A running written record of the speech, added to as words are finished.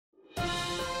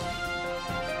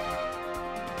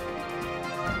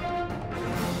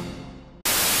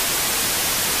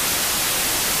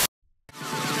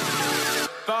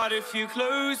out if you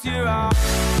close your eyes.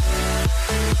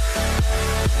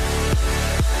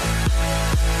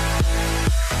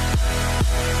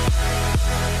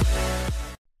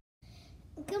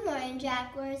 Good morning,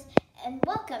 Jackwers, and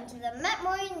welcome to the Met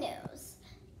Morning News.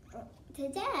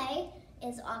 Today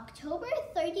is October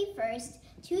 31st,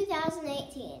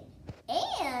 2018,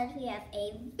 and we have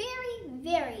a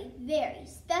very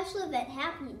special event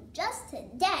happening just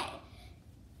today.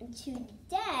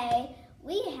 Today,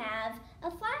 we have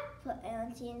a flag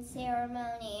planting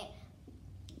ceremony.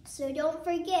 So don't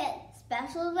forget,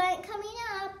 special event coming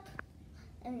up.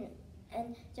 And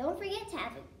don't forget to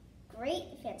have a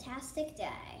great, fantastic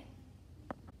day.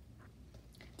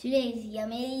 Today's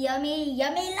yummy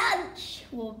lunch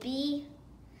will be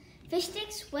fish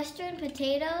sticks, western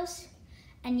potatoes,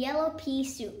 and yellow pea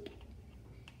soup.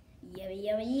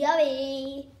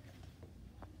 Yummy.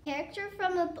 Character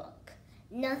from a book,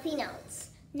 nothing else.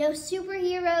 No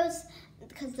superheroes,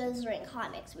 because those are in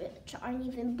comics, which aren't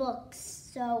even books.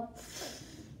 So,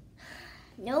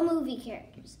 no movie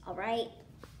characters, all right?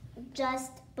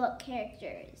 Just book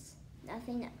characters,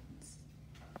 nothing else.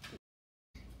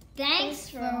 Thanks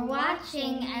for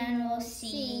watching, and we'll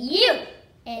see you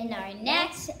in our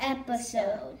next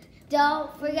episode.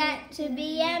 Don't forget to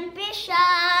be ambitious.